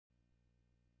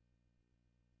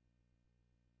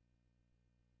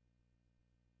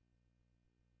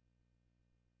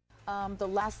The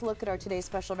last look at our today's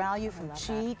special value from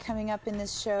Chi coming up in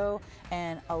this show,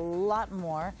 and a lot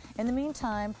more. In the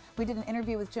meantime, we did an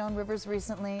interview with Joan Rivers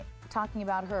recently talking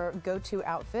about her go-to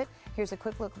outfit. Here's a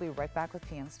quick look. We'll be right back with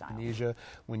PM Style. Indonesia,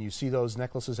 when you see those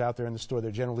necklaces out there in the store,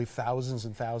 they're generally thousands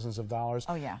and thousands of dollars.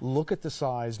 Oh, yeah. Look at the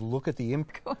size. Look at the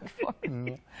impact.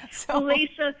 So,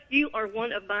 Lisa, you are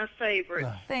one of my favorites.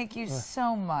 Thank you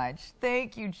so much.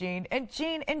 Thank you, Jean. And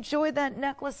Jean, enjoy that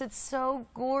necklace. It's so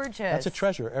gorgeous. That's a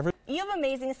treasure. You have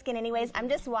amazing skin anyways. I'm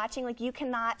just watching, like, you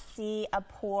cannot see a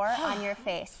pore on your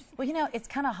face. Well, you know, it's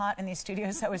kind of hot in these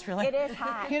studios, so it's really... It is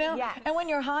hot. You know? Yeah. And when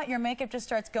you're hot, your makeup just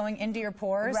starts going into your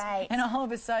pores. Right. And all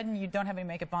of a sudden, you don't have any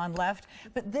makeup on left.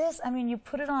 But this, I mean, you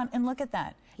put it on, and look at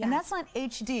that. Yeah. And that's not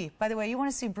HD. By the way, you want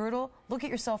to see brutal? Look at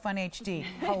yourself on HD.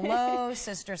 Hello,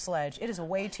 Sister Sledge. It is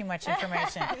way too much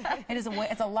information.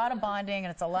 It's a lot of bonding,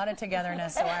 and it's a lot of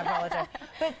togetherness, so I apologize.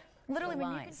 But literally,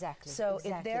 when you can, exactly. So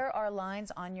if there are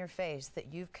lines on your face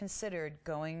that you've considered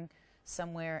going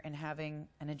somewhere and having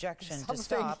an ejection to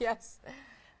stop, yes,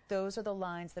 those are the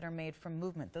lines that are made from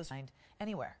movement. Those find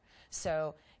anywhere.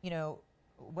 So, you know,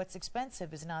 what's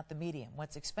expensive is not the medium.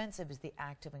 What's expensive is the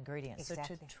active ingredient.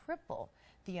 Exactly. So to triple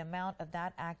the amount of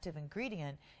that active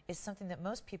ingredient is something that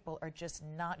most people are just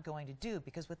not going to do,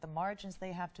 because with the margins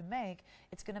they have to make,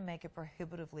 it's going to make it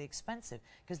prohibitively expensive,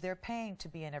 because they're paying to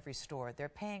be in every store. They're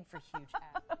paying for huge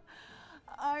ads.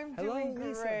 I'm doing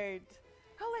great.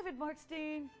 Hello, David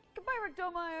Markstein. Goodbye, Rick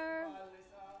Domeyer. Bye,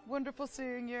 Lisa. Wonderful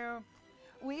seeing you.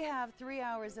 We have 3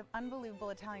 hours of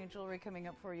unbelievable Italian jewelry coming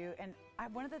up for you, and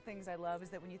one of the things I love is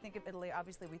that when you think of Italy,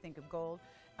 obviously we think of gold.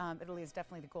 Italy is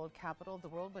definitely the gold capital of the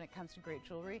world when it comes to great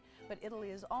jewelry, but Italy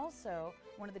is also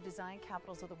one of the design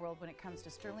capitals of the world when it comes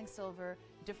to sterling silver,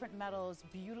 different metals,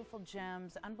 beautiful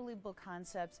gems, unbelievable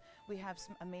concepts. We have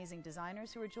some amazing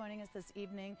designers who are joining us this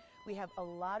evening. We have a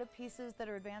lot of pieces that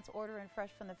are advance order and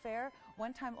fresh from the fair,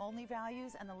 one-time only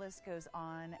values, and the list goes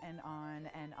on and on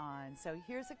and on. So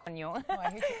here's a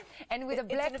and with a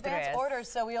black it's an advance order,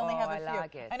 so we only have a few. I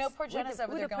like it. I know poor Jenna's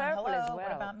over there going, hello, as well.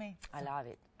 What about me? I love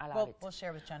it. I love it. We'll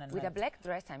share with Jenna. With a black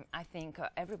dress, I think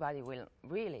everybody will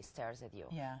really stares at you.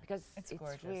 Yeah, because it's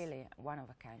gorgeous. Really one of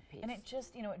a kind piece. And it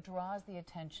just, you know, it draws the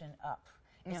attention up.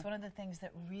 It's one of the things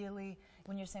that really,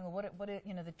 when you're saying, well,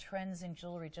 you know, the trends in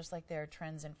jewelry, just like there are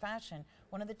trends in fashion,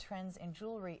 one of the trends in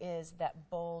jewelry is that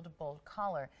bold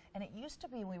collar. And it used to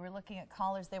be, when we were looking at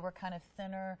collars, they were kind of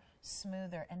thinner,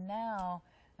 smoother. And now,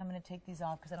 I'm going to take these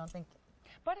off because I don't think,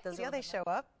 see how they show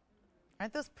up?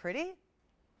 Aren't those pretty?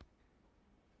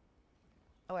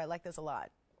 Oh, I like this a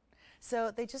lot. So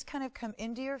they just kind of come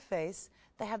into your face.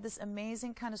 They have this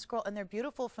amazing kind of scroll, and they're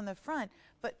beautiful from the front,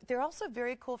 but they're also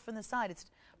very cool from the side.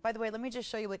 By the way, let me just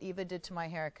show you what Eva did to my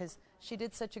hair, because she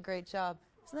did such a great job.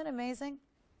 Isn't that amazing?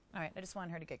 All right, I just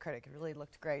wanted her to get credit. It really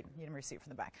looked great. You didn't receive it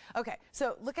from the back. Okay,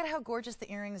 so look at how gorgeous the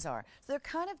earrings are. So they're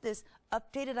kind of this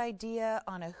updated idea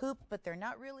on a hoop, but they're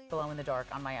not really glow in the dark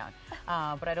on my own.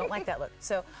 But I don't like that look.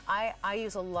 So I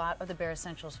use a lot of the Bare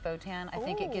Essentials Faux Tan. I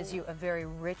think it gives you a very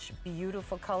rich,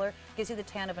 beautiful color. Gives you the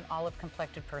tan of an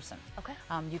olive-complected person. Okay.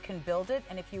 You can build it,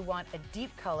 and if you want a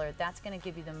deep color, that's going to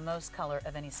give you the most color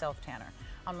of any self-tanner.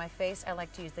 On my face, I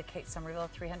like to use the Kate Somerville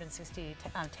 360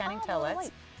 tanning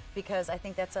towelettes, because I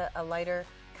think that's a lighter,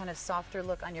 kind of softer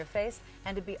look on your face.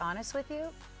 And to be honest with you,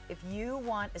 if you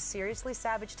want a seriously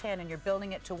savage tan and you're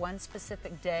building it to one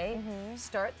specific day,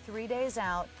 start 3 days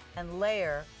out and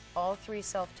layer all 3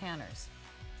 self-tanners.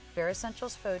 Bare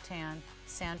Essentials Faux Tan,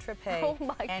 Saint Tropez,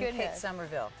 and Kate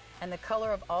Somerville. And the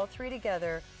color of all 3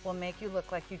 together will make you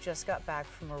look like you just got back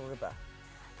from Aruba.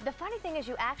 The funny thing is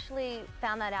you actually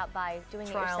found that out by doing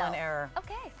it yourself. Trial and error.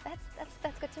 Okay,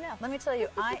 that's good to know. Let me tell you,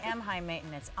 I am high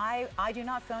maintenance. I do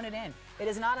not phone it in. It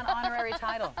is not an honorary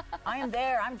title. I am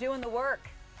there. I'm doing the work.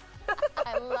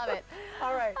 I love it.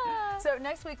 All right. So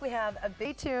next week we have a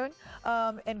big tune,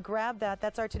 and grab that.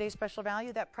 That's our today's special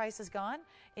value. That price is gone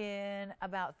in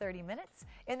about 30 minutes.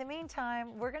 In the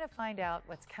meantime, we're going to find out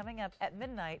what's coming up at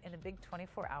midnight in a big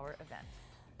 24-hour event.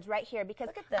 Right here, because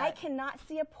I cannot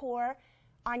see a pore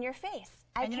on your face.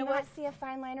 I cannot see a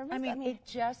fine line or wrinkle. I mean, it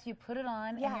just, you put it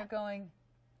on and you're going,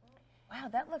 wow,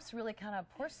 that looks really kind of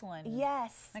porcelain.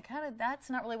 Yes. And kind of, that's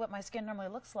not really what my skin normally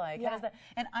looks like. Yeah. How does that,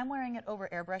 and I'm wearing it over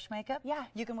airbrush makeup. Yeah.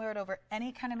 You can wear it over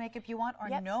any kind of makeup you want, or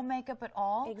no makeup at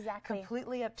all. Exactly.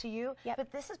 Completely up to you. Yep.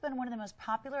 But this has been one of the most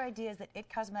popular ideas that IT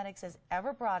Cosmetics has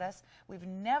ever brought us. We've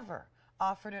never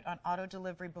offered it on auto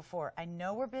delivery before. I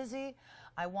know we're busy.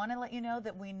 I want to let you know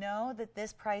that we know that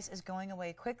this price is going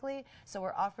away quickly, so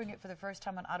we're offering it for the first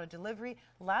time on auto delivery.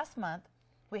 Last month,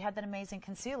 we had that amazing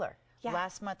concealer.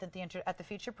 Last month at the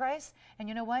feature price, and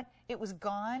you know what? It was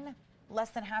gone less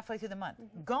than halfway through the month.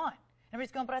 Gone. And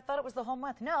everybody's going, but I thought it was the whole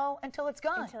month. No, until it's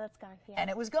gone. Until it's gone, yeah. And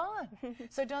it was gone.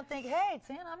 So don't think, hey,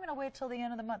 Santa, I'm going to wait till the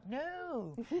end of the month.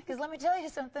 No, because let me tell you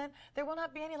something, there will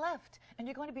not be any left, and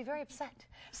you're going to be very upset.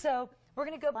 So we're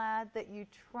going to go. Glad that you're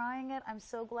trying it. I'm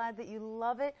so glad that you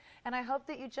love it, and I hope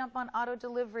that you jump on auto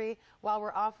delivery while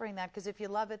we're offering that, because if you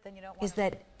love it, then you don't want. Is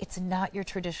that it's not your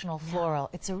traditional floral.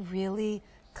 It's a really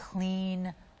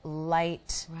clean,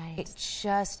 light. Right. It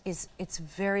just is. It's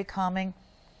very calming.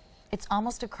 It's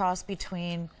almost a cross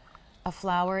between a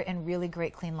flower and really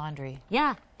great clean laundry.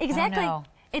 Yeah, exactly. know.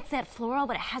 It's that floral,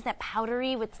 but it has that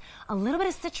powdery with a little bit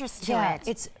of citrus to it.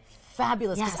 It's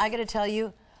fabulous. Because I got to tell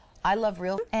you, I love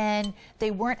real, and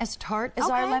they weren't as tart as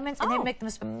our lemons, and they make the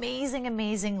most amazing,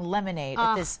 amazing lemonade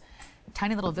at this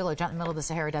tiny little village out in the middle of the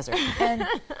Sahara Desert. And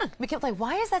we kept like,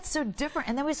 why is that so different?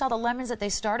 And then we saw the lemons that they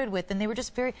started with, and they were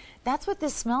just very, that's what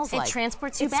this smells like. It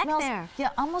transports you back there. Yeah,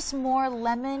 almost more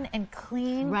lemon and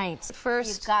clean. Right.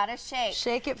 First, You've got to shake.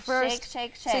 Shake it first. Shake,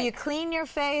 shake, shake. So you clean your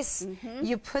face,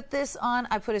 you put this on,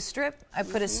 I put a strip,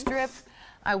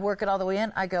 I work it all the way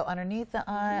in, I go underneath the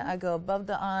eye, I go above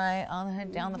the eye, on the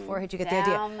head, down the forehead, you get the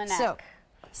idea. Down the neck. So,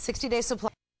 60-day supply.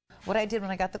 What I did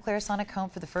when I got the Clarisonic home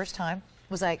for the first time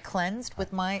was I cleansed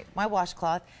with my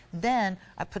washcloth, then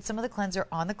I put some of the cleanser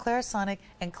on the Clarisonic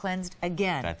and cleansed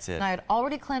again. That's it. And I had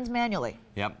already cleansed manually.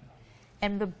 Yep.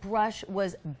 And the brush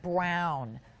was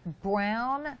brown.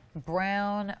 Brown,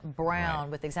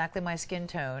 with exactly my skin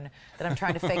tone that I'm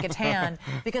trying to fake a tan,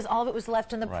 because all of it was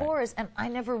left in the pores, and I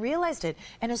never realized it.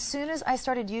 And as soon as I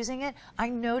started using it, I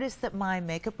noticed that my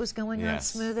makeup was going on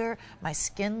smoother, my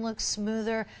skin looks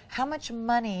smoother. How much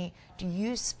money do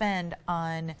you spend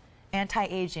on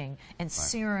anti-aging and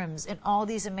serums and all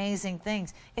these amazing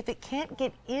things? If it can't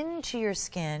get into your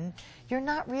skin, you're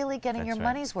not really getting your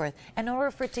money's worth. And in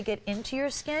order for it to get into your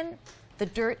skin, the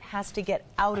dirt has to get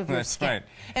out of your skin. Right.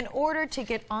 In order to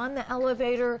get on the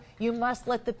elevator, you must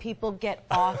let the people get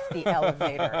off the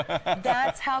elevator.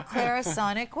 That's how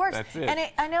Clarisonic works. That's it. And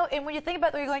I know, and when you think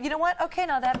about that, you're going, you know what? Okay,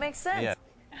 now that makes sense. Yeah.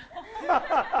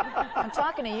 I'm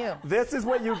talking to you. This is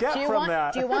what you get from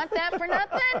that. Do you want that for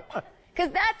nothing?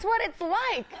 Because that's what it's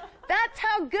like. That's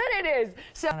how good it is.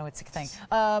 So I don't know what's the thing.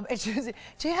 It's just,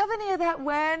 do you have any of that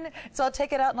when? So I'll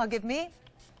take it out and I'll give me.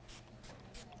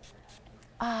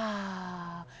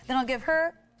 Then I'll give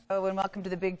her. Oh, and welcome to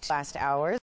the big last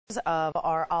hours of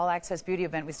our All Access Beauty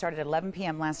event. We started at 11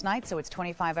 p.m. last night, so it's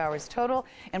 25 hours total.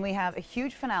 And we have a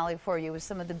huge finale for you with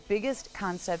some of the biggest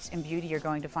concepts in beauty you're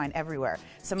going to find everywhere.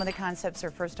 Some of the concepts are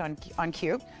first on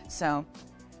Q, so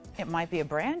it might be a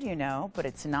brand you know, but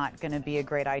it's not going to be a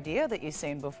great idea that you've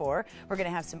seen before. We're going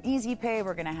to have some easy pay.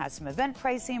 We're going to have some event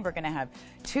pricing. We're going to have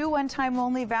 2 one-time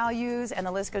only values, and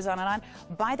the list goes on and on.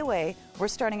 By the way, we're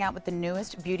starting out with the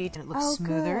newest beauty. It looks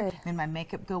smoother, good. and my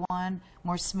makeup go on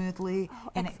more smoothly,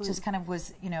 and it just kind of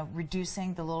was, you know,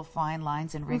 reducing the little fine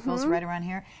lines and wrinkles right around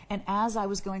here. And as I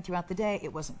was going throughout the day,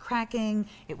 it wasn't cracking,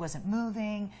 it wasn't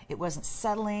moving, it wasn't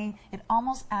settling. It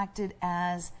almost acted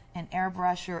as an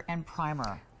airbrusher and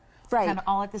primer. Right. Kind of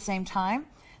all at the same time.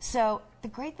 So the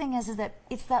great thing is that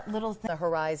it's that little thing, the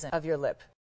horizon of your lip.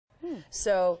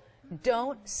 So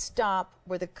don't stop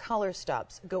where the color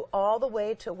stops. Go all the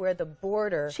way to where the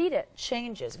border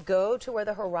changes. Go to where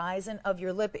the horizon of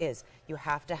your lip is. You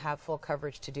have to have full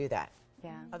coverage to do that.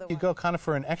 Yeah. You go kind of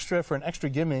for an extra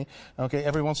gimme. Okay,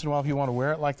 every once in a while, if you want to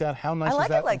wear it like that, how nice I like is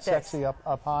that? it like and sexy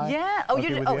up high. Yeah. Oh, okay, you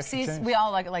do. Oh, see, we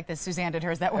all like it like this. Suzanne did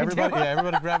hers that way everybody, too. yeah,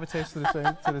 everybody gravitates to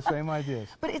the same ideas.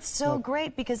 But it's so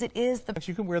great because it is the.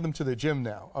 You can wear them to the gym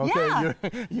now. Okay,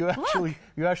 Yeah.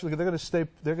 you actually they're going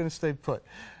to stay put.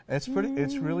 It's pretty.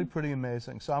 It's really pretty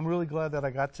amazing. So I'm really glad that I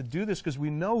got to do this because we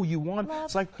know you want.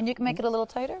 It's like. And you can make it a little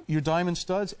tighter. Your diamond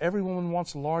studs. Every woman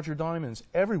wants larger diamonds.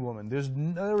 Every woman.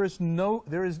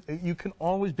 You can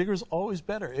always. Bigger is always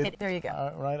better. There you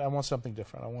go. Right. I want something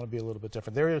different. I want to be a little bit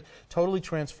different. They're totally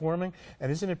transforming.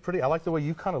 And isn't it pretty? I like the way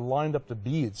you kind of lined up the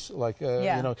beads. Like you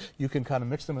know, you can kind of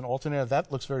mix them and alternate. That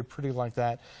looks very pretty like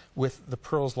that, with the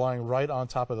pearls lying right on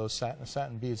top of those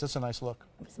satin beads. That's a nice look.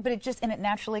 But it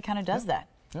naturally kind of does that.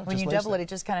 Yeah, when you double it, it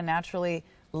just kind of naturally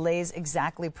lays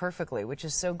exactly perfectly, which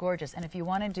is so gorgeous. And if you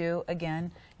want to do, again,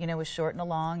 you know, with short and a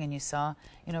long, and you saw,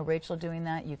 you know, Rachel doing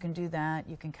that, you can do that.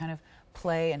 You can kind of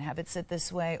play and have it sit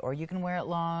this way, or you can wear it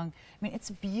long. I mean, it's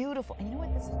beautiful. And you know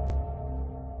what this is?